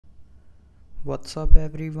What's up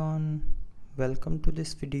everyone, welcome to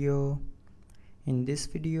this video. In this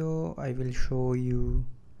video I will show you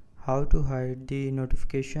how to hide the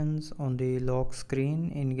notifications on the lock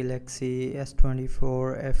screen in Galaxy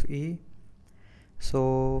S24 FE.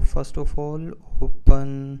 So first of all,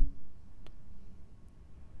 open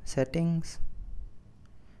settings.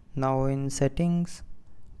 Now in settings,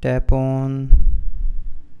 tap on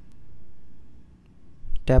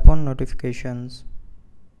notifications.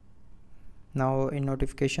 Now in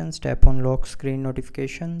notifications, tap on lock screen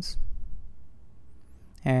notifications,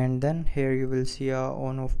 and then here you will see a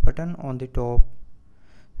on off button on the top.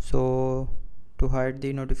 So to hide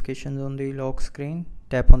the notifications on the lock screen,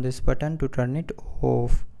 tap on this button to turn it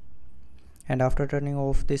off, and after turning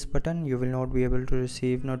off this button you will not be able to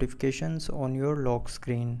receive notifications on your lock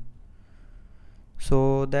screen.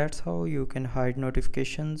 So that's how you can hide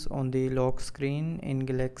notifications on the lock screen in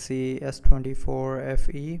Galaxy S24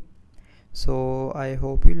 FE. So I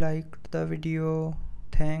hope you liked the video.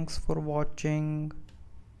 Thanks for watching.